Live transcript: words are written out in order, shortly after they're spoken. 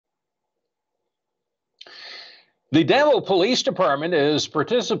The Danville Police Department is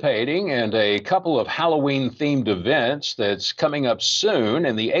participating in a couple of Halloween-themed events that's coming up soon,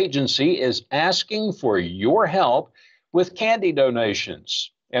 and the agency is asking for your help with candy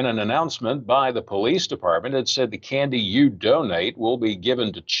donations. In an announcement by the police department, it said the candy you donate will be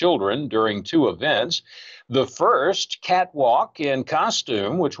given to children during two events. The first, Catwalk in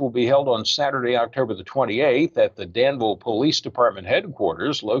Costume, which will be held on Saturday, October the 28th at the Danville Police Department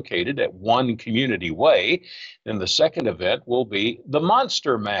headquarters located at 1 Community Way. Then the second event will be the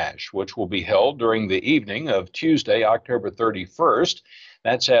Monster Mash, which will be held during the evening of Tuesday, October 31st.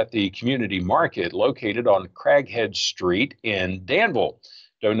 That's at the community market located on Craghead Street in Danville.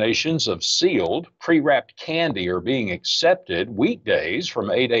 Donations of sealed, pre-wrapped candy are being accepted weekdays from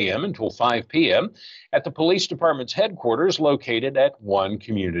 8 a.m. until 5 p.m. at the police department's headquarters located at 1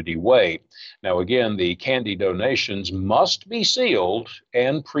 Community Way. Now, again, the candy donations must be sealed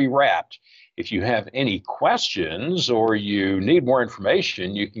and pre-wrapped. If you have any questions or you need more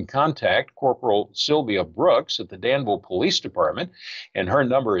information, you can contact Corporal Sylvia Brooks at the Danville Police Department, and her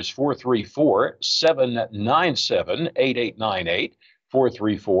number is 434-797-8898.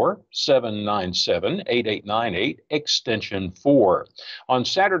 434-797-8898, extension 4. On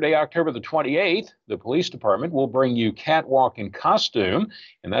Saturday, October the 28th, the police department will bring you Catwalk in Costume,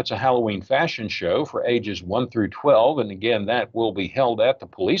 and that's a Halloween fashion show for ages 1 through 12. And again, that will be held at the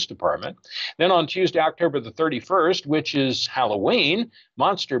police department. Then on Tuesday, October the 31st, which is Halloween,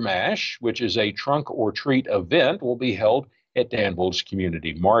 Monster Mash, which is a trunk or treat event, will be held at Danville's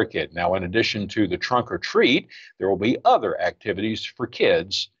Community Market. Now, in addition to the trunk or treat, there will be other activities for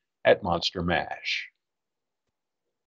kids at Monster Mash.